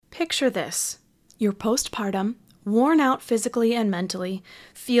Picture this. You're postpartum, worn out physically and mentally,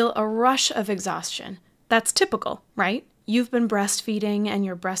 feel a rush of exhaustion. That's typical, right? You've been breastfeeding and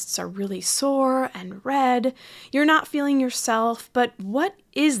your breasts are really sore and red. You're not feeling yourself, but what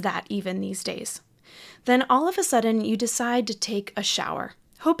is that even these days? Then all of a sudden you decide to take a shower,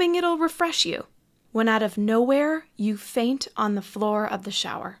 hoping it'll refresh you. When out of nowhere, you faint on the floor of the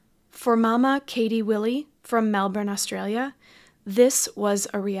shower. For Mama Katie Willie from Melbourne, Australia, this was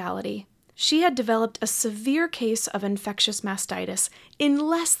a reality. She had developed a severe case of infectious mastitis in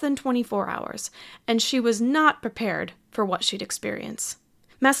less than 24 hours, and she was not prepared for what she'd experience.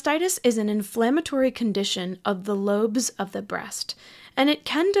 Mastitis is an inflammatory condition of the lobes of the breast, and it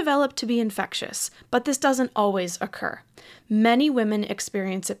can develop to be infectious, but this doesn't always occur. Many women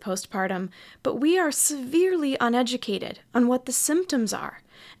experience it postpartum, but we are severely uneducated on what the symptoms are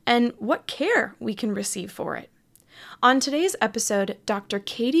and what care we can receive for it. On today's episode, Dr.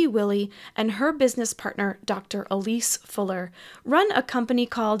 Katie Willie and her business partner, Dr. Elise Fuller, run a company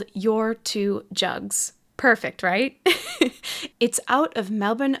called Your Two Jugs. Perfect, right? It's out of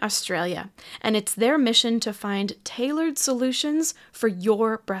Melbourne, Australia, and it's their mission to find tailored solutions for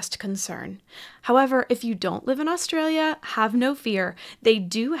your breast concern. However, if you don't live in Australia, have no fear. They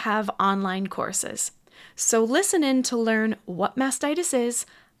do have online courses. So listen in to learn what mastitis is,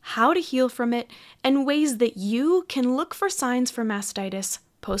 how to heal from it, and ways that you can look for signs for mastitis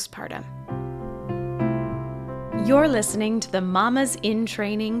postpartum. You're listening to the Mamas in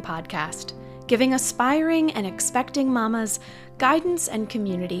Training podcast, giving aspiring and expecting mamas guidance and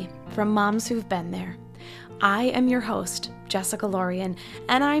community from moms who've been there. I am your host, Jessica Lorian,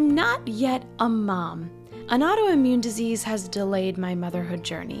 and I'm not yet a mom. An autoimmune disease has delayed my motherhood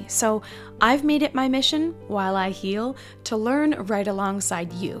journey, so I've made it my mission, while I heal, to learn right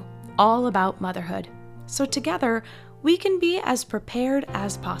alongside you all about motherhood. So together, we can be as prepared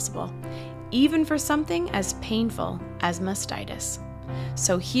as possible, even for something as painful as mastitis.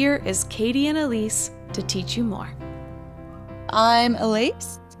 So here is Katie and Elise to teach you more. I'm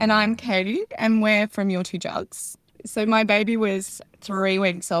Elise. And I'm Katie, and we're from Your Two Jugs. So my baby was 3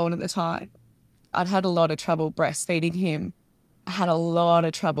 weeks old at the time. I'd had a lot of trouble breastfeeding him. I had a lot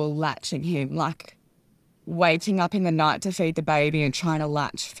of trouble latching him, like waking up in the night to feed the baby and trying to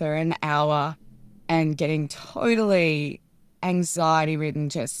latch for an hour and getting totally anxiety ridden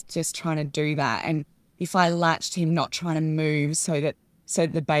just trying to do that. And if I latched him, not trying to move so that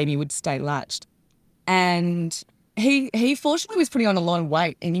the baby would stay latched. And he fortunately was putting on a lot of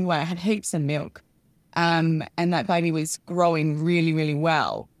weight anyway. I had heaps of milk. And that baby was growing really, really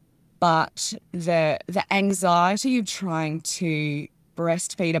well. But the anxiety of trying to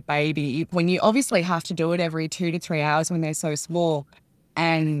breastfeed a baby, when you obviously have to do it every 2 to 3 hours when they're so small,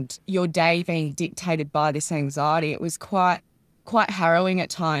 and your day being dictated by this anxiety, it was quite harrowing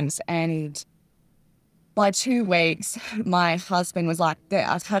at times. And by 2 weeks, my husband was like,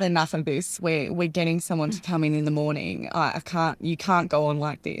 I've had enough of this. We're getting someone to come in the morning. You can't go on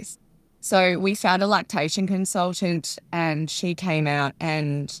like this. So we found a lactation consultant, and she came out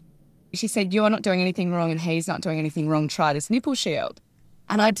and she said, you're not doing anything wrong and he's not doing anything wrong. Try this nipple shield.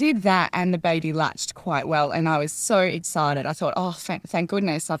 And I did that, and the baby latched quite well. And I was so excited. I thought, oh, thank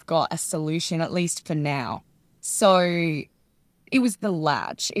goodness I've got a solution, at least for now. So it was the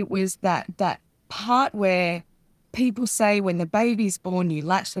latch. It was that part where people say when the baby's born, you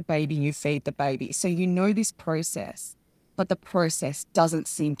latch the baby, you feed the baby. So you know this process, but the process doesn't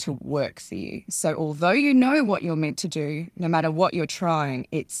seem to work for you. So although you know what you're meant to do, no matter what you're trying,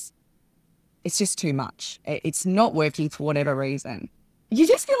 it's just too much. It's not working for whatever reason. You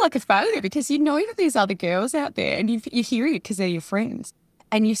just feel like a failure because you know that there's other girls out there, and you hear it because they're your friends,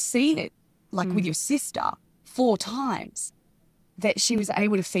 and you've seen it like with your sister 4 times that she was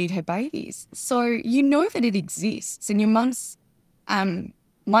able to feed her babies. So you know that it exists, and your mum's, my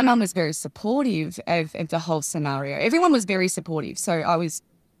mum was very supportive of the whole scenario. Everyone was very supportive. So I was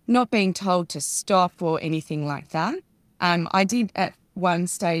not being told to stop or anything like that. I did at one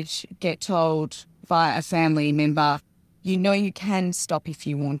stage get told by a family member, you can stop if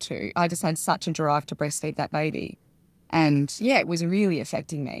you want to. I just had such a drive to breastfeed that baby. And yeah, it was really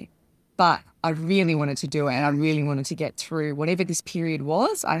affecting me. But I really wanted to do it, and I really wanted to get through whatever this period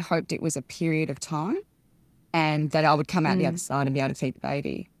was. I hoped it was a period of time and that I would come out the other side and be able to feed the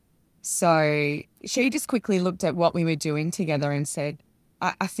baby. So she just quickly looked at what we were doing together and said,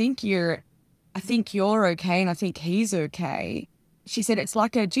 I think you're okay, and I think he's okay. She said, it's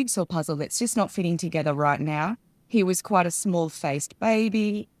like a jigsaw puzzle that's just not fitting together right now. He was quite a small-faced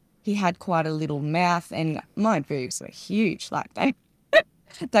baby. He had quite a little mouth, and my boobs were huge like that.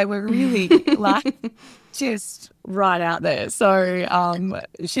 They were really like just right out there. So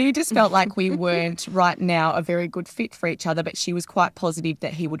she just felt like we weren't right now a very good fit for each other, but she was quite positive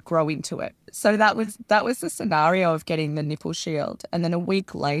that he would grow into it. So that was the scenario of getting the nipple shield. And then a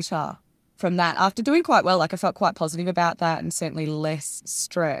week later from that, after doing quite well, like I felt quite positive about that and certainly less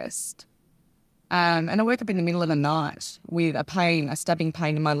stressed. And I woke up in the middle of the night with a stabbing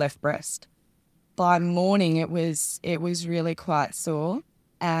pain in my left breast. By morning, it was really quite sore.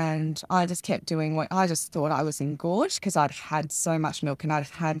 And I just kept doing what I just thought I was engorged because I'd had so much milk and I'd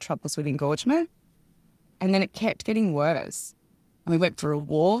had troubles with engorgement. And then it kept getting worse. And we went for a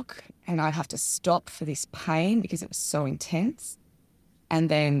walk and I'd have to stop for this pain because it was so intense. And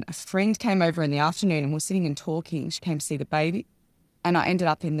then a friend came over in the afternoon and we were sitting and talking. She came to see the baby. And I ended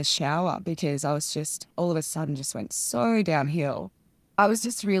up in the shower because I was just all of a sudden just went so downhill. I was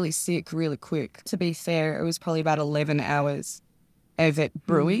just really sick really quick. To be fair, it was probably about 11 hours of it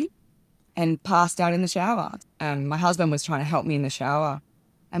brewing and passed out in the shower. My husband was trying to help me in the shower.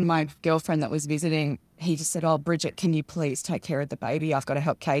 And my girlfriend that was visiting, he just said, "Oh, Bridget, can you please take care of the baby? I've got to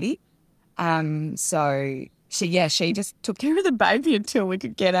help Katie." So she just took care of the baby until we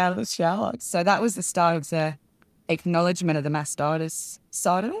could get out of the shower. So that was the start of the acknowledgement of the mastitis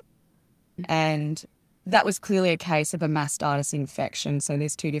side of it. And that was clearly a case of a mastitis infection. So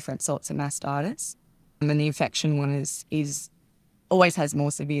there's two different sorts of mastitis. And the infection one is always has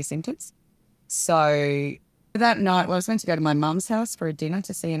more severe symptoms. So that night, I was meant to go to my mum's house for a dinner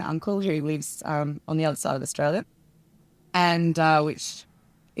to see an uncle who lives on the other side of Australia, and which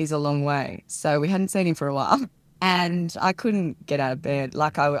is a long way. So we hadn't seen him for a while. And I couldn't get out of bed.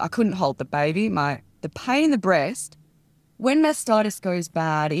 Like I couldn't hold the baby. The pain in the breast, when mastitis goes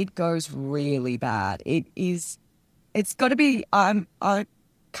bad, it goes really bad. It's got to be, I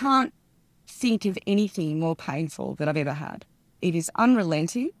can't think of anything more painful that I've ever had. It is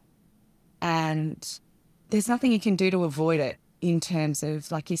unrelenting and there's nothing you can do to avoid it in terms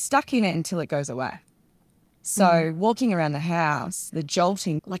of like you're stuck in it until it goes away. So walking around the house, the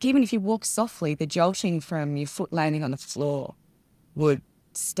jolting, like even if you walk softly, the jolting from your foot landing on the floor would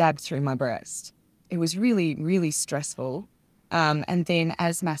stab through my breast. It was really, really stressful. And then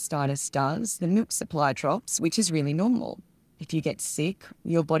as mastitis does, the milk supply drops, which is really normal. If you get sick,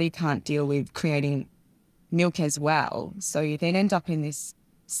 your body can't deal with creating milk as well. So you then end up in this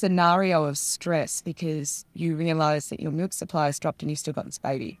scenario of stress because you realise that your milk supply has dropped and you've still got this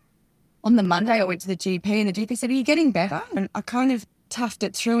baby. On the Monday, I went to the GP and the GP said, "Are you getting better?" And I kind of toughed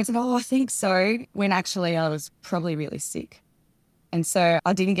it through and said, "Oh, I think so," when actually I was probably really sick. And so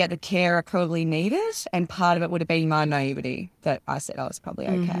I didn't get the care I probably needed. And part of it would have been my naivety that I said I was probably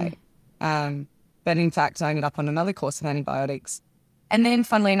okay. But in fact, I ended up on another course of antibiotics. And then,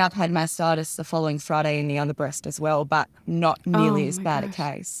 funnily enough, had mastitis the following Friday in the other breast as well, but not nearly as bad a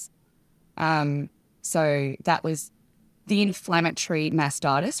case. So that was the inflammatory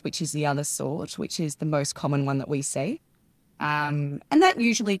mastitis, which is the other sort, which is the most common one that we see. And that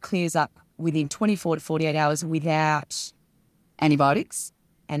usually clears up within 24 to 48 hours without antibiotics.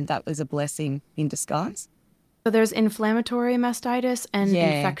 And that was a blessing in disguise. So there's inflammatory mastitis and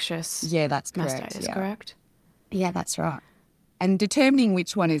infectious that's correct. mastitis, correct? Yeah, that's right. And determining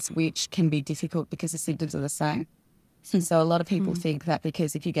which one is which can be difficult because the symptoms are the same. So a lot of people think that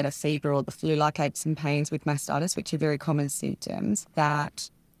because if you get a fever or the flu-like aches and pains with mastitis, which are very common symptoms, that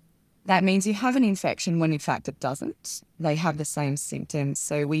means you have an infection when in fact it doesn't. They have the same symptoms.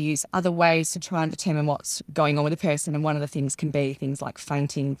 So we use other ways to try and determine what's going on with a person. And one of the things can be things like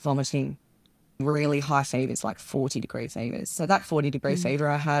fainting, vomiting, really high fevers, like 40-degree fevers. So that 40-degree fever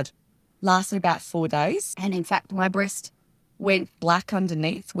I had lasted about 4 days. And in fact, my breast went black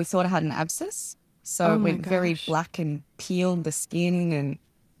underneath. We thought I had an abscess. So it went very black and peeled the skin. And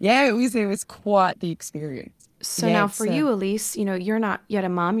it was quite the experience. So now for you, Elise, you're not yet a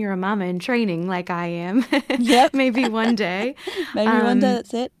mom. You're a mama in training like I am. Yep. Maybe one day. Maybe one day,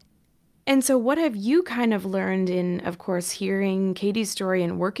 that's it. And so what have you kind of learned in, of course, hearing Katie's story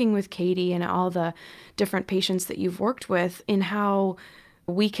and working with Katie and all the different patients that you've worked with in how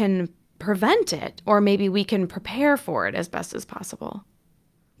we can prevent it or maybe we can prepare for it as best as possible?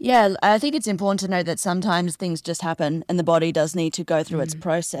 Yeah, I think it's important to note that sometimes things just happen and the body does need to go through its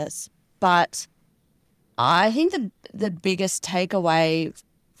process. But I think the biggest takeaway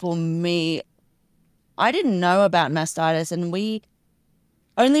for me, I didn't know about mastitis and we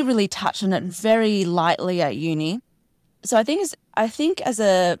only really touched on it very lightly at uni. So I think as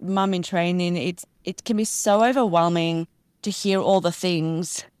a mum in training, it can be so overwhelming to hear all the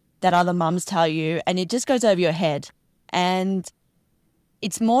things that other mums tell you and it just goes over your head. And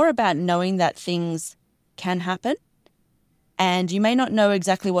it's more about knowing that things can happen And you may not know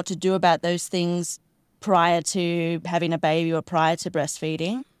exactly what to do about those things prior to having a baby or prior to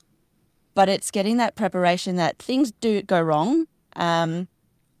breastfeeding. But it's getting that preparation that things do go wrong. And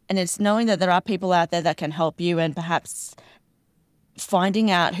it's knowing that there are people out there that can help you, and perhaps finding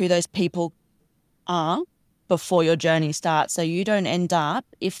out who those people are before your journey starts. So you don't end up,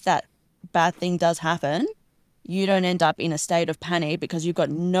 if that bad thing does happen, you don't end up in a state of panic because you've got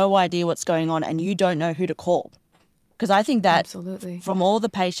no idea what's going on and you don't know who to call. Because I think that Absolutely. from all the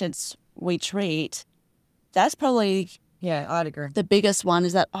patients we treat, that's probably Yeah, I'd agree. the biggest one,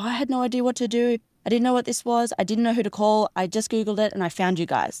 is that, oh, I had no idea what to do. I didn't know what this was. I didn't know who to call. I just Googled it and I found you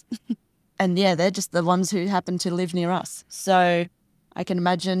guys. And yeah, they're just the ones who happen to live near us. So I can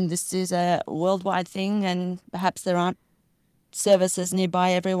imagine this is a worldwide thing and perhaps there aren't services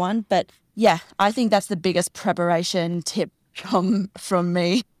nearby everyone. But yeah, I think that's the biggest preparation tip from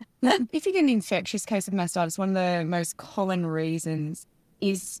me. If you get an infectious case of mastitis, one of the most common reasons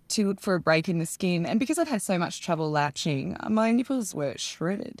is to look for a break in the skin. And because I've had so much trouble latching, my nipples were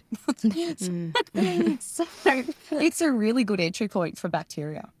shredded. So it's a really good entry point for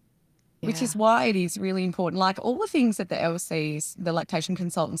bacteria, which is why it is really important. Like all the things that the LCs, the lactation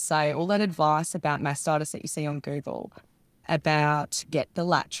consultants say, all that advice about mastitis that you see on Google, about get the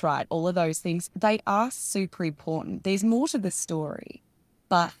latch right, all of those things, they are super important. There's more to the story,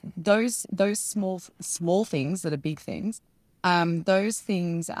 but those small things that are big things, those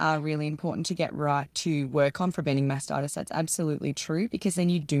things are really important to get right to work on preventing mastitis. That's absolutely true, because then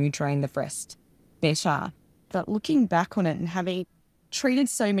you do drain the breast better. But looking back on it and having treated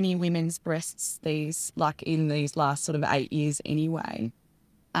so many women's breasts in these last sort of 8 years anyway,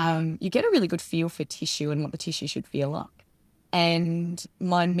 you get a really good feel for tissue and what the tissue should feel like. And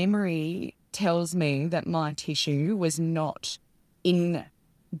my memory tells me that my tissue was not in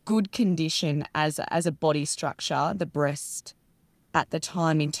good condition as a body structure, the breast at the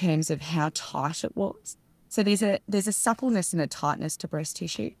time, in terms of how tight it was. So there's a suppleness and a tightness to breast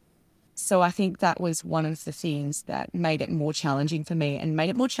tissue. So I think that was one of the things that made it more challenging for me and made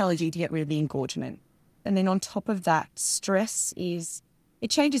it more challenging to get rid of the engorgement. And then on top of that, stress it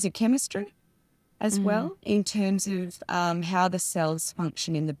changes your chemistry as well, in terms of how the cells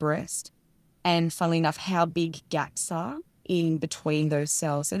function in the breast, and funnily enough, how big gaps are in between those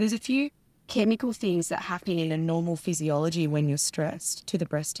cells. So there's a few chemical things that happen in a normal physiology when you're stressed to the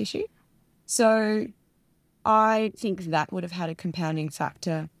breast tissue. So I think that would have had a compounding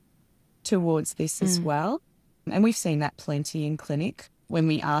factor towards this as well. And we've seen that plenty in clinic when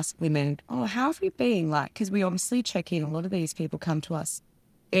we ask women, oh, how have you been? Like, because we obviously check in. A lot of these people come to us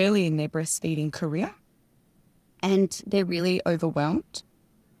early in their breastfeeding career and they're really overwhelmed.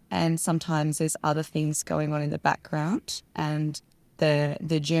 And sometimes there's other things going on in the background, and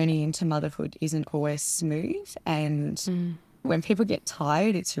the journey into motherhood isn't always smooth. And when people get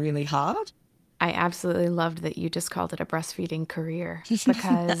tired, it's really hard. I absolutely loved that you just called it a breastfeeding career,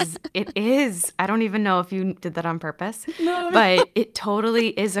 because it is. I don't even know if you did that on purpose, but it totally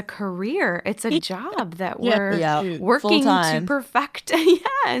is a career. It's a job that we're working full-time. to perfect. Yeah,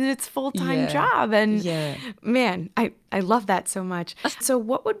 and it's full-time job. And man, I love that so much. So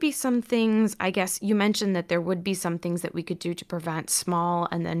what would be some things, I guess you mentioned that there would be some things that we could do to prevent small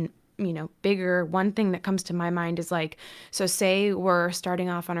and then bigger. One thing that comes to my mind is like, so say we're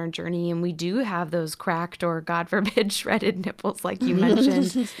starting off on our journey and we do have those cracked or God forbid shredded nipples, like you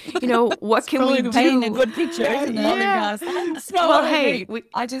mentioned, what can we do? A good picture. Well, hey,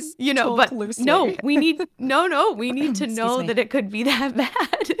 I just, but loosely. no, we need to know that it could be that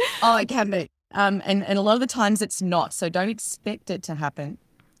bad. Oh, it can be. And a lot of the times it's not. So don't expect it to happen.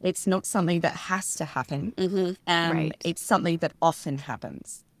 It's not something that has to happen. Right. It's something that often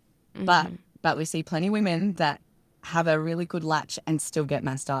happens. But we see plenty of women that have a really good latch and still get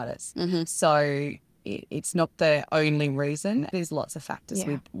mastitis. So it's not the only reason. There's lots of factors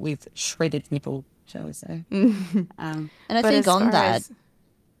with shredded nipple, shall we say. And I think on that,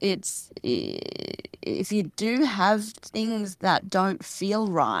 it's if you do have things that don't feel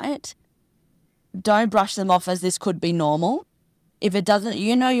right, don't brush them off as this could be normal. If it doesn't,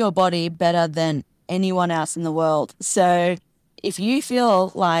 you know your body better than anyone else in the world. So if you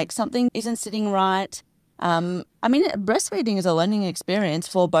feel like something isn't sitting right, breastfeeding is a learning experience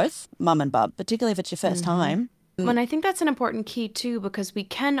for both mum and bub, particularly if it's your first time. And I think that's an important key too, because we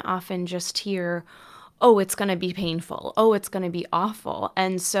can often just hear, oh, it's going to be painful. Oh, it's going to be awful.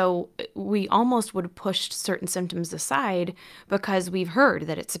 And so we almost would push certain symptoms aside because we've heard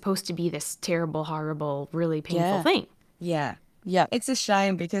that it's supposed to be this terrible, horrible, really painful thing. Yeah. Yeah. It's a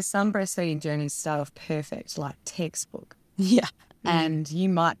shame because some breastfeeding journeys start off perfect, like textbook. Yeah. And you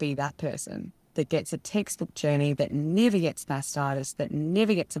might be that person. that gets a textbook journey, that never gets mastitis, that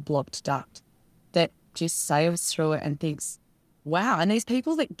never gets a blocked duct, that just sails through it and thinks, wow. And these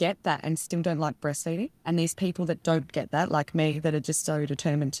people that get that and still don't like breastfeeding, and these people that don't get that, like me, that are just so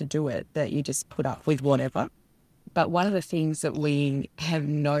determined to do it that you just put up with whatever. But one of the things that we have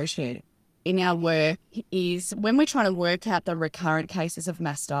noted in our work is when we're trying to work out the recurrent cases of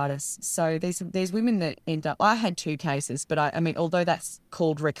mastitis. So there's women that end up, I had 2 cases, but I mean, although that's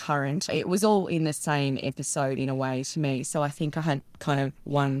called recurrent, it was all in the same episode in a way to me. So I think I had kind of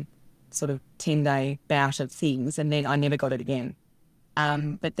one sort of 10-day bout of things, and then I never got it again.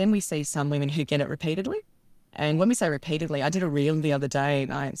 But then we see some women who get it repeatedly. And when we say repeatedly, I did a reel the other day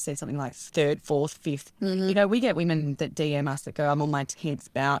and I said something like 3rd, 4th, 5th. Mm-hmm. You know, we get women that DM us that go, I'm on my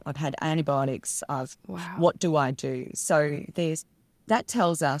 10th bout, I've had antibiotics, Wow. what do I do? So that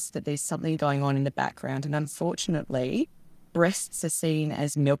tells us that there's something going on in the background. And unfortunately, breasts are seen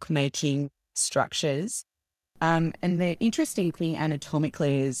as milk-making structures. And the interesting thing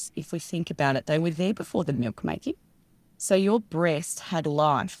anatomically is, if we think about it, they were there before the milk-making. So your breast had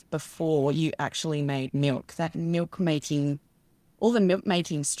life before you actually made milk. That milk-making, all the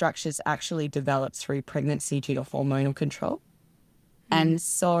milk-making structures actually developed through pregnancy due to hormonal control. And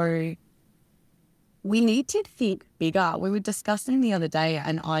so we need to think bigger. We were discussing the other day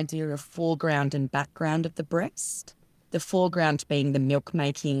an idea of foreground and background of the breast. The foreground being the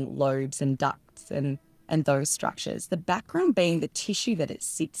milk-making lobes and ducts and those structures. The background being the tissue that it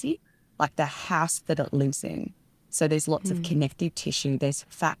sits in, like the house that it lives in. So there's lots of connective tissue, there's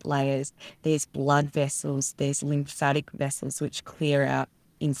fat layers, there's blood vessels, there's lymphatic vessels which clear out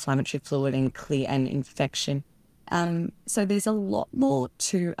inflammatory fluid and clear and infection. So there's a lot more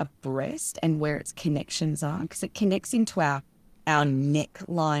to a breast and where its connections are, because it connects into our neck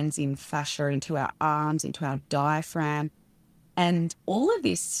lines in fascia, into our arms, into our diaphragm. And all of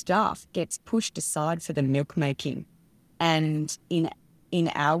this stuff gets pushed aside for the milk making. And in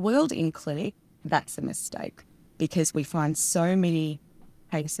our world, in clinic, that's a mistake, because we find so many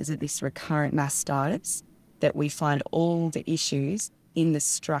cases of this recurrent mastitis that we find all the issues in the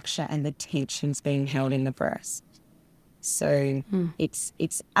structure and the tensions being held in the breast. So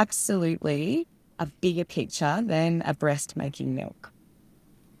it's absolutely a bigger picture than a breast making milk.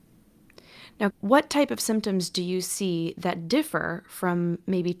 Now, what type of symptoms do you see that differ from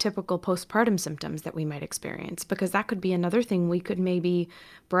maybe typical postpartum symptoms that we might experience? Because that could be another thing. We could maybe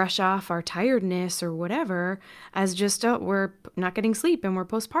brush off our tiredness or whatever as just, we're not getting sleep and we're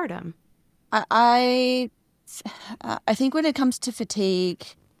postpartum. I think when it comes to fatigue,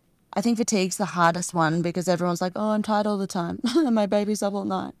 I think fatigue's the hardest one, because everyone's like, oh, I'm tired all the time. My baby's up all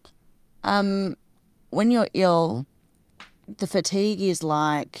night. When you're ill, the fatigue is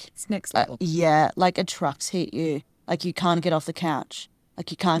like... It's next level. Like a truck's hit you. Like you can't get off the couch.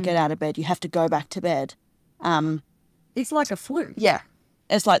 Like you can't get out of bed. You have to go back to bed. It's like a flu. Yeah,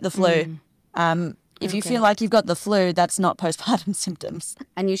 it's like the flu. If you feel like you've got the flu, that's not postpartum symptoms.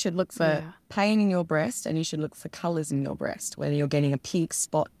 And you should look for pain in your breast, and you should look for colours in your breast, whether you're getting a pink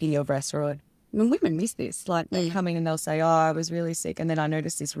spot in your breast or... I mean, women miss this. Like they come in and they'll say, oh, I was really sick, and then I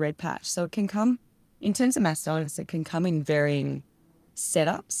noticed this red patch. So it can come... In terms of mastitis, it can come in varying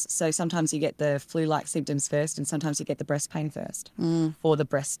setups. So sometimes you get the flu-like symptoms first, and sometimes you get the breast pain first, or the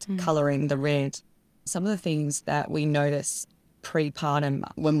breast colouring, the red. Some of the things that we notice pre-partum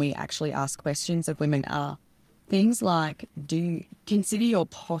when we actually ask questions of women are things like, do you consider your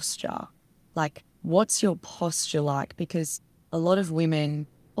posture? Like, what's your posture like? Because a lot of women,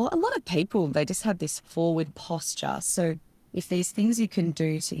 or a lot of people, they just have this forward posture. So if there's things you can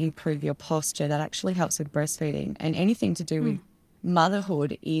do to improve your posture, that actually helps with breastfeeding. And anything to do with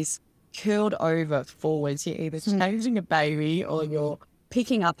motherhood is curled over forwards. You're either changing a baby, or you're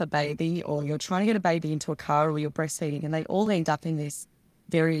picking up a baby, or you're trying to get a baby into a car, or you're breastfeeding, and they all end up in this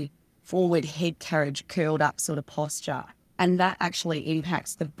very forward head carriage, curled up sort of posture. And that actually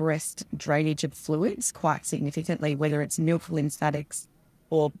impacts the breast drainage of fluids quite significantly, whether it's milk, lymphatics,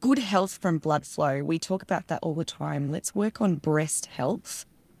 or good health from blood flow. We talk about that all the time. Let's work on breast health.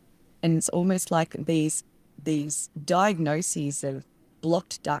 And it's almost like these diagnoses of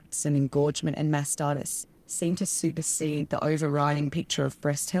blocked ducts and engorgement and mastitis seem to supersede the overriding picture of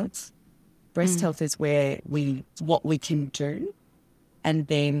breast health. Breast health is what we can do, and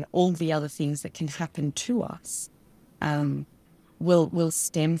then all the other things that can happen to us will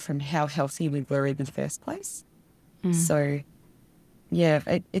stem from how healthy we were in the first place. So yeah,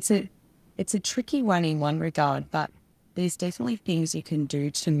 it's a tricky one in one regard, but there's definitely things you can do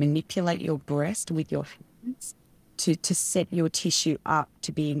to manipulate your breast with your hands to set your tissue up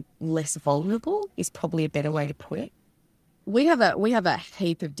to be less vulnerable is probably a better way to put it. We have a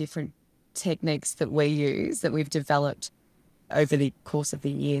heap of different techniques that we use, that we've developed over the course of the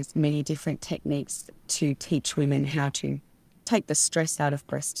years, many different techniques to teach women how to take the stress out of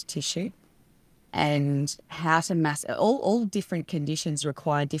breast tissue and how to all different conditions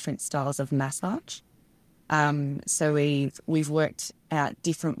require different styles of massage. So we've worked out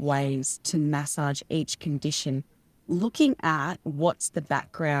different ways to massage each condition, looking at what's that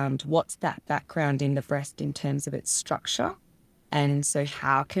background in the breast in terms of its structure. And so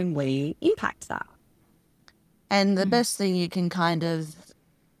how can we impact that? And the best thing you can kind of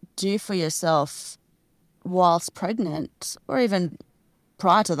do for yourself whilst pregnant, or even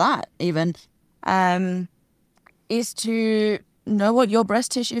prior to that even, is to know what your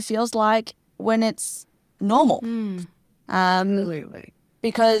breast tissue feels like when it's normal. Absolutely.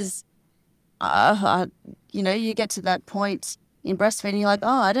 Because, you get to that point in breastfeeding, you're like,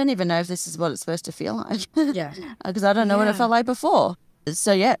 oh, I don't even know if this is what it's supposed to feel like. Yeah. Because I don't know what it felt like before.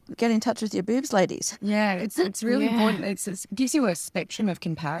 So, yeah, get in touch with your boobs, ladies. Yeah, it's really important. It gives you a spectrum of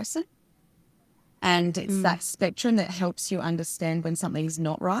comparison. And it's that spectrum that helps you understand when something's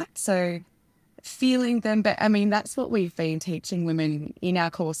not right. So feeling them, but I mean, that's what we've been teaching women in our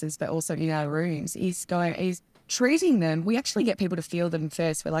courses, but also in our rooms, is treating them. We actually get people to feel them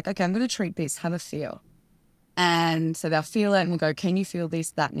first. We're like, okay, I'm going to treat this, have a feel. And so they'll feel it and we'll go, can you feel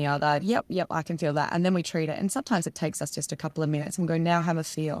this, that, and the other? Yep, I can feel that. And then we treat it. And sometimes it takes us just a couple of minutes and we go, now have a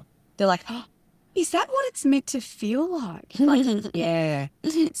feel. They're like, oh, is that what it's meant to feel like? Yeah.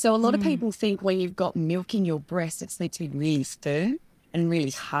 So a lot of people think when you've got milk in your breast, it's meant to be really firm and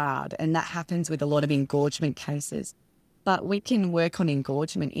really hard. And that happens with a lot of engorgement cases. But we can work on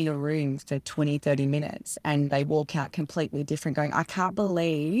engorgement in a room for 20, 30 minutes and they walk out completely different going, I can't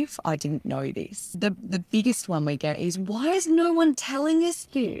believe I didn't know this. The biggest one we get is, why is no one telling us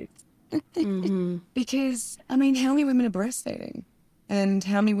this? Because, I mean, how many women are breastfeeding? And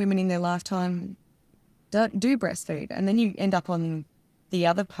how many women in their lifetime do breastfeed? And then you end up on the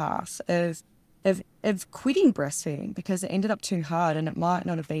other path of quitting breastfeeding because it ended up too hard, and it might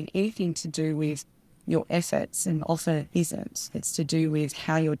not have been anything to do with your efforts, and often it isn't. It's to do with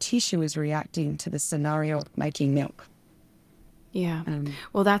how your tissue is reacting to the scenario of making milk. Yeah.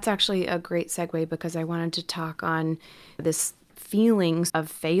 Well, that's actually a great segue because I wanted to talk on this feelings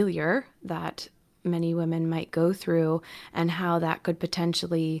of failure that many women might go through and how that could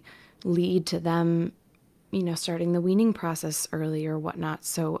potentially lead to them, starting the weaning process early or whatnot.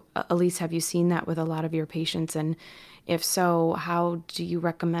 So, Elise, have you seen that with a lot of your patients? And if so, how do you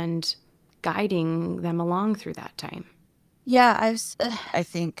recommend guiding them along through that time? Yeah, I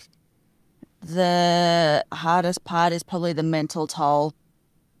think the hardest part is probably the mental toll.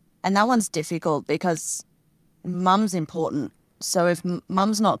 And that one's difficult because mum's important. So if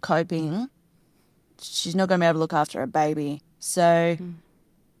mum's not coping, she's not going to be able to look after a baby. So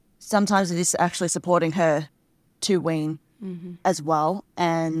sometimes it is actually supporting her to wean as well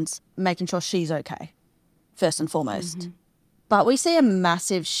and making sure she's okay, first and foremost. But we see a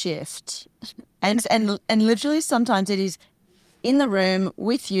massive shift. And literally sometimes it is in the room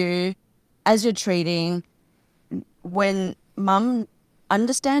with you as you're treating, when mum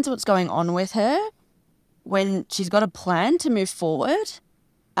understands what's going on with her, when she's got a plan to move forward,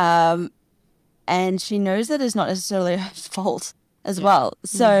 and she knows that it's not necessarily her fault as well.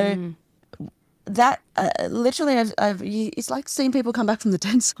 So that literally, it's like seeing people come back from the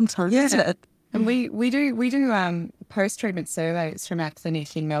dead sometimes, isn't it? And we do post-treatment surveys from our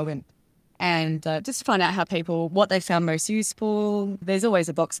clinic in Melbourne, and just to find out what they found most useful. There's always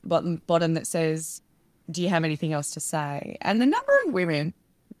a box bottom that says, do you have anything else to say? And the number of women,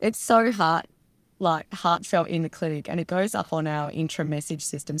 it's so heartfelt in the clinic, and it goes up on our intra message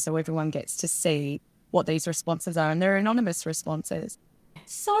system so everyone gets to see what these responses are, and they're anonymous responses.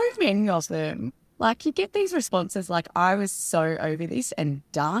 So many of them, you get these responses like, I was so over this and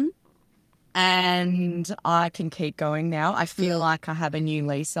done, and I can keep going now. I feel like I have a new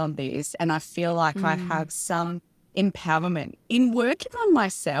lease on this, and I feel like I have some empowerment in working on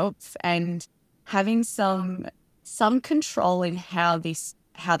myself and having some control in how this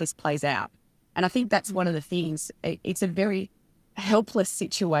plays out. And I think that's one of the things. It's a very helpless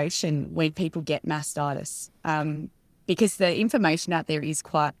situation when people get mastitis, because the information out there is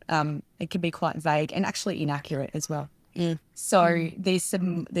quite, it can be quite vague and actually inaccurate as well. So there's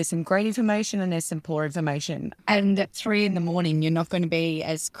some great information and there's some poor information. And at 3 a.m, you're not going to be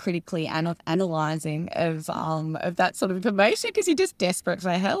as critically analysing of that sort of information because you're just desperate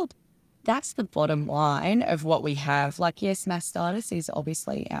for help. That's the bottom line of what we have. Yes, mastitis is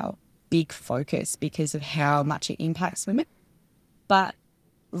obviously our big focus because of how much it impacts women. But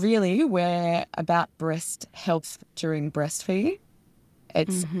really, we're about breast health during breastfeeding.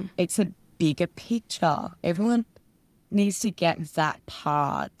 It's bigger picture. Everyone needs to get that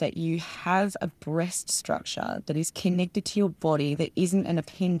part, that you have a breast structure that is connected to your body, that isn't an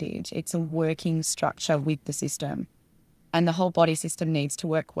appendage. It's a working structure with the system. And the whole body system needs to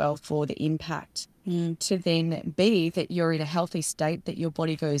work well for the impact to then be that you're in a healthy state, that your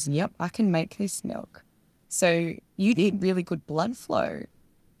body goes, yep, I can make this milk. So you need really good blood flow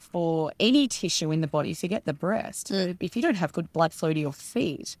for any tissue in the body. Forget the breast. If you don't have good blood flow to your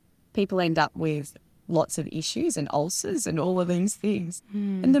feet, people end up with lots of issues and ulcers and all of these things.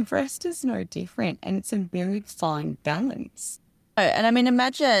 And the breast is no different. And it's a very fine balance. Oh, and I mean,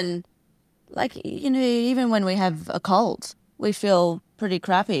 imagine, like, you know, even when we have a cold, we feel pretty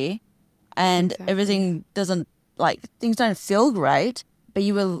crappy and everything doesn't, like, things don't feel great, but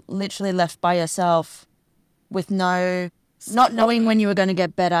you were literally left by yourself with not knowing when you were going to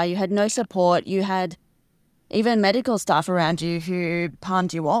get better. You had no support. You had even medical staff around you who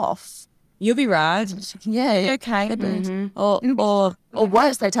palmed you off. You'll be right. Yeah. You're okay. Or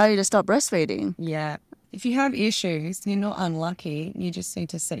worse, they tell you to stop breastfeeding. Yeah. If you have issues, you're not unlucky. You just need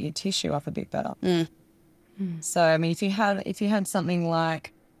to set your tissue up a bit better. So, I mean, if you had something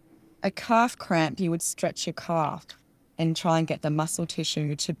like a calf cramp, you would stretch your calf and try and get the muscle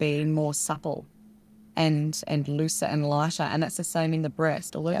tissue to be more supple and looser and lighter. And that's the same in the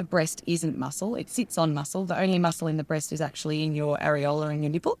breast. Although a breast isn't muscle, it sits on muscle. The only muscle in the breast is actually in your areola and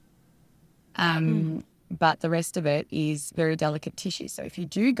your nipple. But the rest of it is very delicate tissue. So if you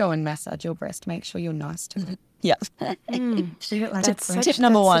do go and massage your breast, make sure you're nice to it. Yeah. Tip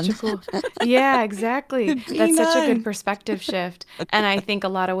number one. Yeah, exactly. That's such a good perspective shift. And I think a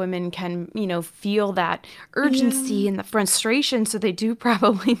lot of women can, you know, feel that urgency and the frustration. So they do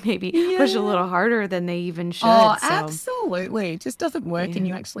probably maybe push a little harder than they even should. Oh, so. absolutely. It just doesn't work and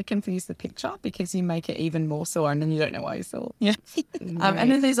you actually confuse the picture because you make it even more sore and then you don't know why you're sore. Yeah.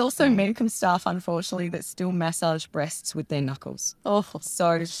 And then there's also medical staff, unfortunately, that still massage breasts with their knuckles. Awful.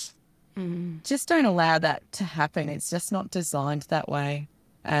 So just don't allow that to happen. It's just not designed that way.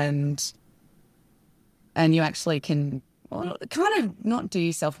 And you actually can kind of not do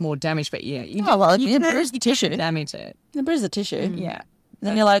yourself more damage, but you bruise the tissue. Damage it. You bruise the tissue. Yeah.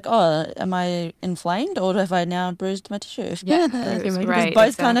 Then you're like, oh, am I inflamed or have I now bruised my tissue? Yeah. Right,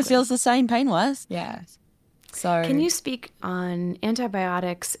 both kind of feels the same pain-wise. Yeah. So can you speak on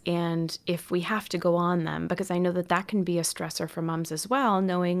antibiotics and if we have to go on them? Because I know that can be a stressor for moms as well,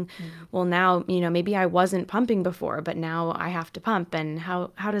 knowing, well, now, you know, maybe I wasn't pumping before, but now I have to pump. And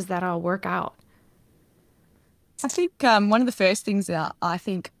how does that all work out? I think one of the first things that I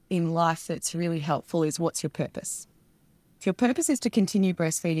think in life that's really helpful is what's your purpose? If your purpose is to continue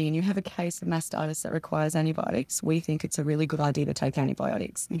breastfeeding and you have a case of mastitis that requires antibiotics, we think it's a really good idea to take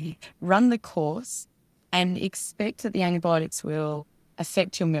antibiotics. Run the course and expect that the antibiotics will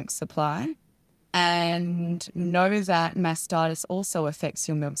affect your milk supply, and know that mastitis also affects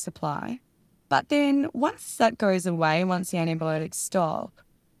your milk supply. But then once that goes away, once the antibiotics stop,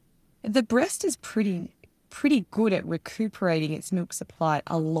 the breast is pretty good at recuperating its milk supply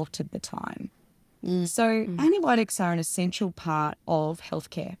a lot of the time. So antibiotics are an essential part of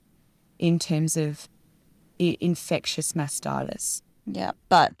healthcare in terms of infectious mastitis. Yeah,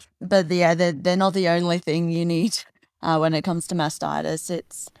 but yeah, they're not the only thing you need when it comes to mastitis.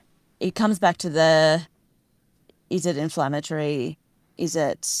 It comes back to is it inflammatory? Is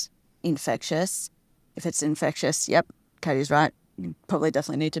it infectious? If it's infectious, yep, Katie's right. You probably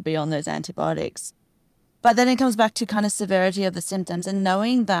definitely need to be on those antibiotics. But then it comes back to kind of severity of the symptoms and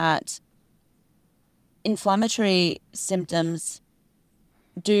knowing that inflammatory symptoms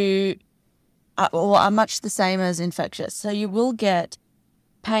are much the same as infectious. So you will get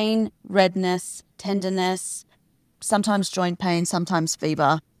pain, redness, tenderness, sometimes joint pain, sometimes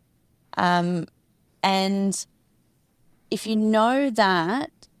fever. And if you know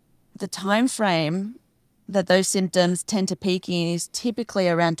that the time frame that those symptoms tend to peak in is typically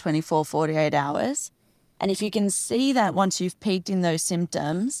around 24, 48 hours, and if you can see that once you've peaked in those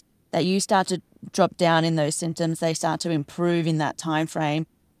symptoms, that you start to drop down in those symptoms, they start to improve in that time frame,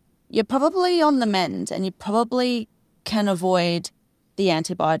 you're probably on the mend and you probably can avoid the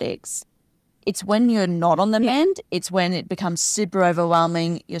antibiotics. It's when you're not on the mend, it's when it becomes super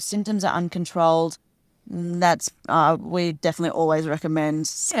overwhelming, your symptoms are uncontrolled. That's we definitely always recommend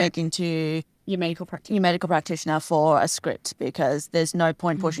speaking to Your medical practitioner. practitioner for a script because there's no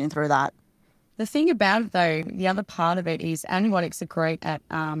point pushing through that. The thing about it, though, the other part of it is antibiotics are great at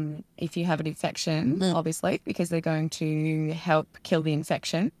if you have an infection, obviously, because they're going to help kill the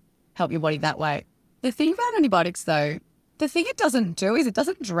infection, help your body that way. The thing about antibiotics, though, the thing it doesn't do is it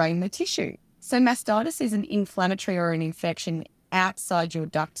doesn't drain the tissue. So mastitis is an inflammatory or an infection outside your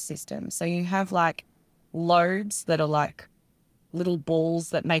duct system. So you have like lobes that are like little balls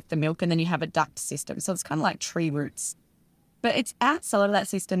that make the milk, and then you have a duct system. So it's kind of like tree roots. But it's outside of that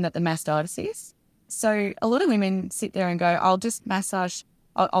system that the mastitis is. So a lot of women sit there and go, I'll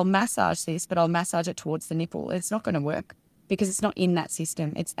massage this, but I'll massage it towards the nipple. It's not going to work because it's not in that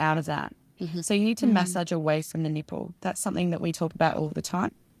system. It's out of that. So you need to massage away from the nipple. That's something that we talk about all the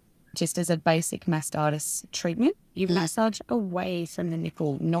time. Just as a basic mastitis treatment, you massage away from the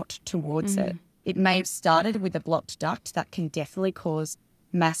nipple, not towards it. It may have started with a blocked duct. That can definitely cause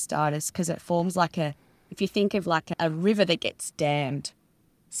mastitis because it forms like if you think of like a river that gets dammed.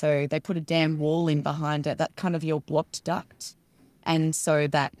 So they put a dam wall in behind it, that kind of your blocked duct. And so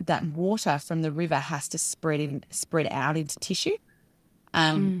that water from the river has to spread out into tissue.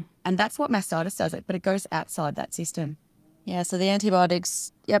 And that's what mastitis does, but it goes outside that system. Yeah, so the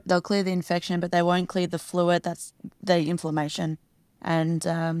antibiotics, they'll clear the infection, but they won't clear the fluid. That's the inflammation. And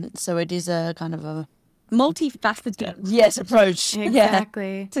so it is a kind of a multifaceted approach.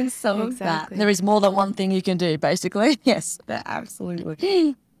 Exactly. To solve that. There is more than one thing you can do, basically. Yes.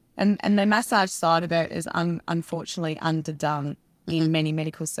 Absolutely. And the massage side of it is unfortunately underdone in many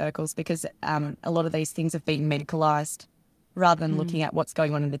medical circles because a lot of these things have been medicalised rather than looking at what's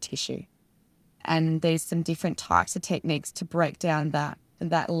going on in the tissue. And there's some different types of techniques to break down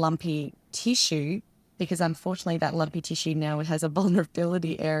that lumpy tissue, because unfortunately that lumpy tissue now has a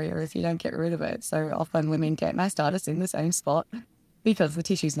vulnerability area if you don't get rid of it. So often women get mastitis in the same spot because the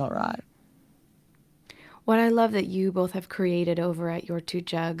tissue's not right. What I love that you both have created over at Your Two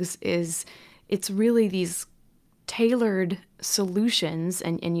Jugs is it's really these tailored solutions,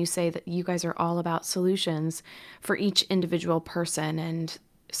 and you say that you guys are all about solutions for each individual person. And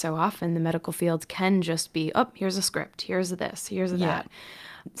so often the medical field can just be, oh, here's a script, here's this, here's that.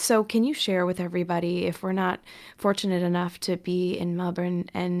 So can you share with everybody, if we're not fortunate enough to be in Melbourne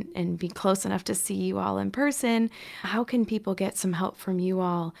and be close enough to see you all in person, how can people get some help from you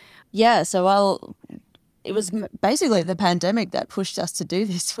all? Yeah, so it was basically the pandemic that pushed us to do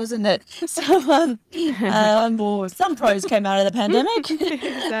this, wasn't it? So some pros came out of the pandemic.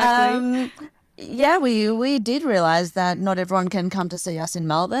 Exactly. Yeah, we did realise that not everyone can come to see us in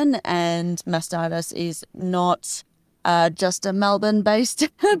Melbourne, and mastitis is not just a Melbourne-based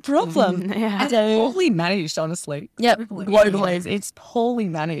problem. Yeah. Poorly managed, honestly. Yep, Globally, it's poorly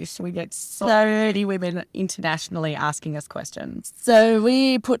managed. We get so many women internationally asking us questions. So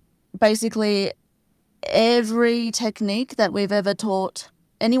we put basically every technique that we've ever taught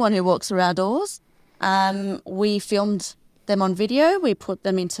anyone who walks around doors. We filmed them on video. We put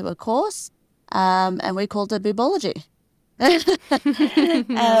them into a course. And we called it boobology.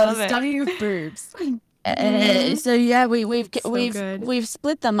 Study of boobs. So yeah, we've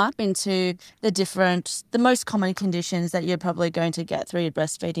split them up into the most common conditions that you're probably going to get through your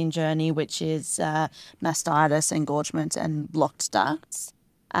breastfeeding journey, which is mastitis, engorgement, and blocked ducts.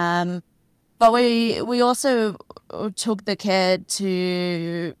 But we also took the care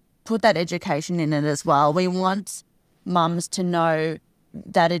to put that education in it as well. We want mums to know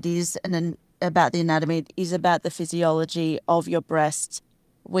that it is about the anatomy, it is about the physiology of your breast.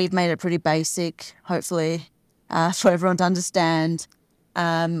 We've made it pretty basic, hopefully, for everyone to understand.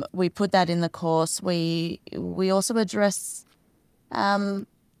 We put that in the course. We also address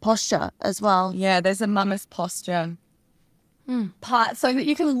posture as well. Yeah, there's a mama's posture part so that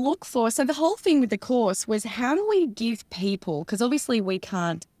you can look for. So the whole thing with the course was, how do we give people, because obviously we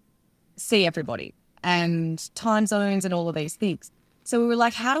can't see everybody and time zones and all of these things. So we were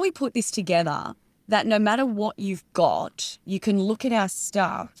like, how do we put this together that no matter what you've got, you can look at our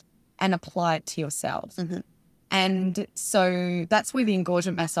stuff and apply it to yourself? And so that's where the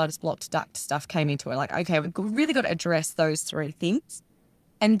engorgement, mastitis, blocked duct stuff came into it. Like, okay, we've really got to address those three things.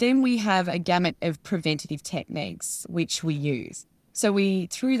 And then we have a gamut of preventative techniques, which we use. So we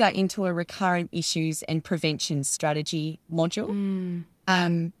threw that into a recurrent issues and prevention strategy module.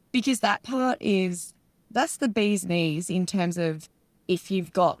 Because that part that's the bee's knees in terms of, if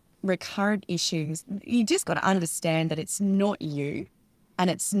you've got recurrent issues, you just got to understand that it's not you, and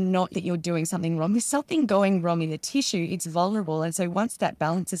it's not that you're doing something wrong. There's something going wrong in the tissue. It's vulnerable. And so once that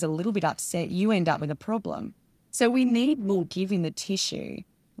balance is a little bit upset, you end up with a problem. So we need more give in the tissue.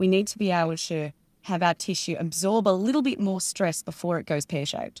 We need to be able to have our tissue absorb a little bit more stress before it goes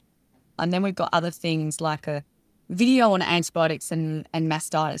pear-shaped. And then we've got other things like a video on antibiotics and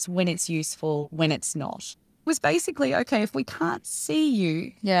mastitis, when it's useful, when it's not. Was basically, okay, if we can't see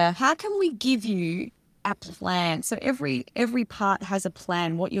you, how can we give you a plan? So every part has a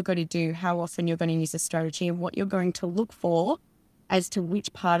plan, what you're going to do, how often you're going to use a strategy, and what you're going to look for as to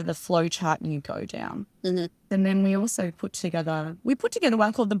which part of the flow chart you go down. Mm-hmm. And then we also put together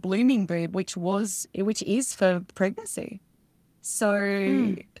one called the blooming boob, which is for pregnancy. So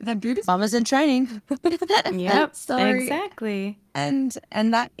the boob is Mama's in training. Yep, So- exactly. and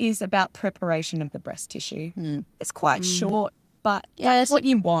that is about preparation of the breast tissue. It's quite short, but Yeah, that's what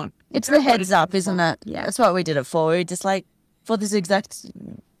you want. It's the heads up, isn't it? Yeah. That's what we did it for. We just like, for this exact...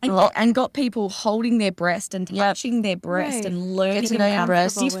 And got people holding their breast and touching their breast Right. and learning to know your about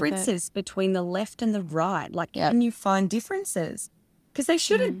breast. differences between the left and the right. Like, can you find differences? Because they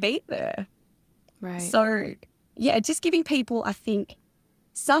shouldn't be there. Right. So, yeah, just giving people, I think,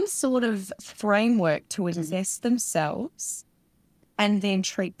 some sort of framework to assess themselves and then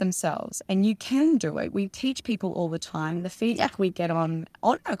treat themselves. And you can do it. We teach people all the time. The feedback we get on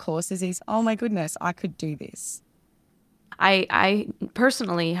our courses is, oh my goodness, I could do this. I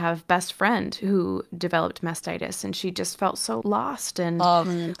personally have best friend who developed mastitis, and she just felt so lost and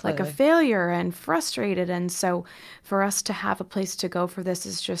like a failure and frustrated. And so for us to have a place to go for this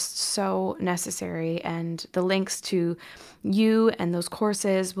is just so necessary. And the links to you and those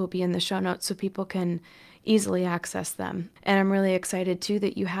courses will be in the show notes so people can easily access them. And I'm really excited too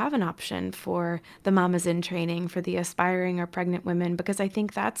that you have an option for the Mamas in Training for the aspiring or pregnant women, because I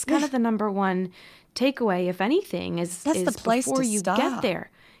think that's kind of the number one takeaway, if anything, is That's the place before to you start. get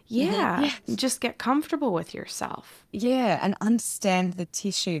there. Yeah. Just get comfortable with yourself. Yeah, and understand the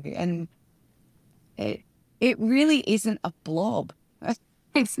tissue. And it really isn't a blob.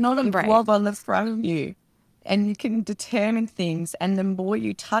 It's not a Right. blob on the front of you. And you can determine things. And the more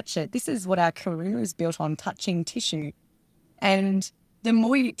you touch it, this is what our career is built on, touching tissue. And the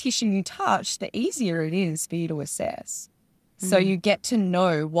more tissue you touch, the easier it is for you to assess. So you get to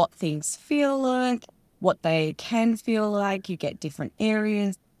know what things feel like, what they can feel like. You get different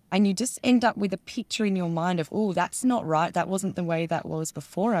areas. And you just end up with a picture in your mind of, oh, that's not right. That wasn't the way that was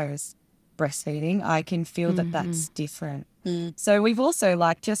before I was breastfeeding. I can feel that that's different. So we've also,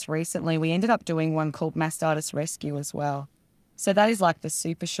 like, just recently, we ended up doing one called Mastitis Rescue as well. So that is like the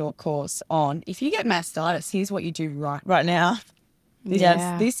super short course on, if you get mastitis, here's what you do right now.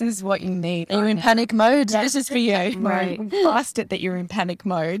 This is what you need. Are you in panic mode? This is for you. Right. Blast it that you're in panic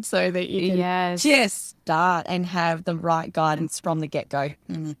mode so that you can Yes. just start and have the right guidance from the get-go.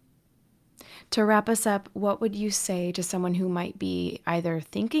 To wrap us up, what would you say to someone who might be either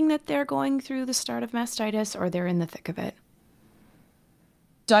thinking that they're going through the start of mastitis or they're in the thick of it?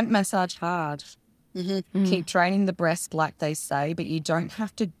 Don't massage hard. Keep training the breast like they say, but you don't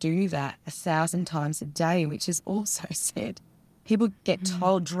have to do that 1,000 times a day, which is also said. People get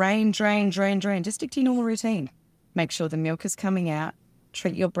told, drain. Just stick to your normal routine. Make sure the milk is coming out,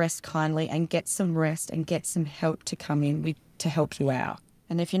 treat your breast kindly, and get some rest and get some help to come in to help you out.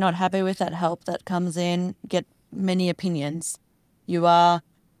 And if you're not happy with that help that comes in, get many opinions. You are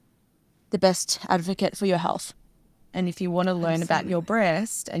the best advocate for your health. And if you want to learn about your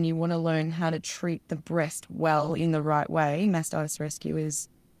breast and you want to learn how to treat the breast well in the right way, Mastitis Rescue is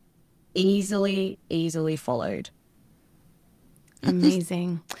easily followed.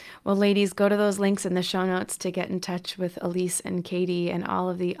 Amazing. Well, ladies, go to those links in the show notes to get in touch with Elise and Katie and all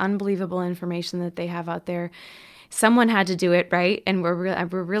of the unbelievable information that they have out there. Someone had to do it, right? And we're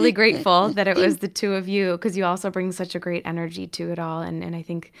really grateful that it was the two of you, because you also bring such a great energy to it all. And I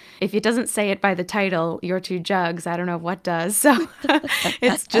think if it doesn't say it by the title, Your Two Jugs, I don't know what does. So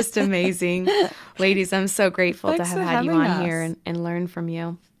it's just amazing. Ladies, I'm so grateful Thanks to for have had you having on here us. and learn from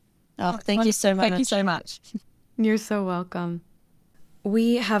you. Oh, thank you so much. Thank you so much. You're so welcome.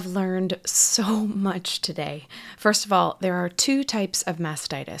 We have learned so much today. First of all, there are two types of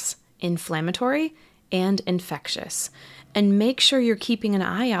mastitis, inflammatory and infectious. And make sure you're keeping an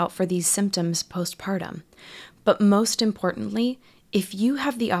eye out for these symptoms postpartum. But most importantly, if you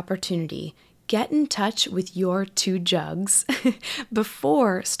have the opportunity, get in touch with your two jugs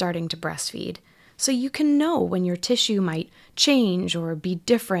before starting to breastfeed, so you can know when your tissue might change or be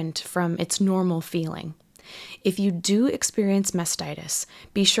different from its normal feeling. If you do experience mastitis,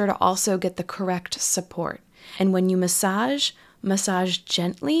 be sure to also get the correct support. And when you massage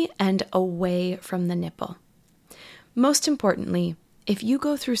gently and away from the nipple. Most importantly, if you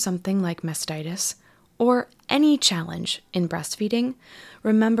go through something like mastitis or any challenge in breastfeeding,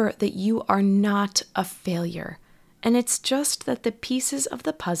 remember that you are not a failure. And it's just that the pieces of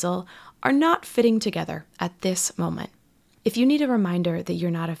the puzzle are not fitting together at this moment. If you need a reminder that you're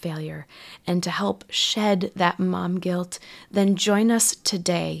not a failure and to help shed that mom guilt, then join us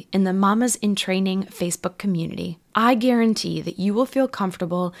today in the Mamas in Training Facebook community. I guarantee that you will feel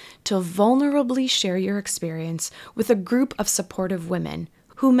comfortable to vulnerably share your experience with a group of supportive women,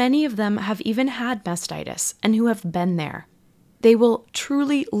 who many of them have even had mastitis and who have been there. They will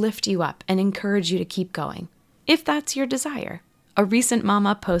truly lift you up and encourage you to keep going, if that's your desire. A recent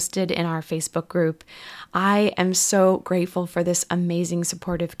mama posted in our Facebook group, "I am so grateful for this amazing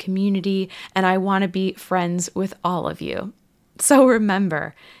supportive community, and I want to be friends with all of you." So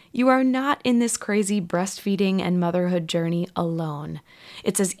remember, you are not in this crazy breastfeeding and motherhood journey alone.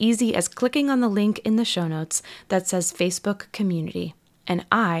 It's as easy as clicking on the link in the show notes that says Facebook Community, and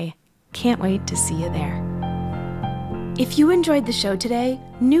I can't wait to see you there. If you enjoyed the show today,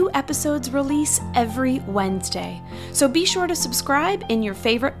 new episodes release every Wednesday. So be sure to subscribe in your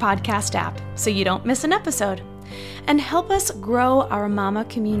favorite podcast app so you don't miss an episode. And help us grow our mama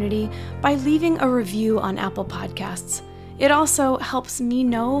community by leaving a review on Apple Podcasts. It also helps me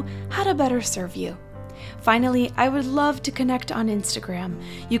know how to better serve you. Finally, I would love to connect on Instagram.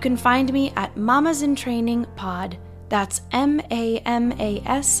 You can find me at Mamas in Training Pod. That's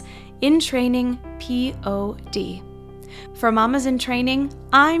MAMAS in Training POD. For Mamas in Training,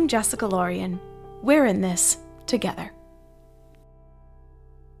 I'm Jessica Lorian. We're in this together.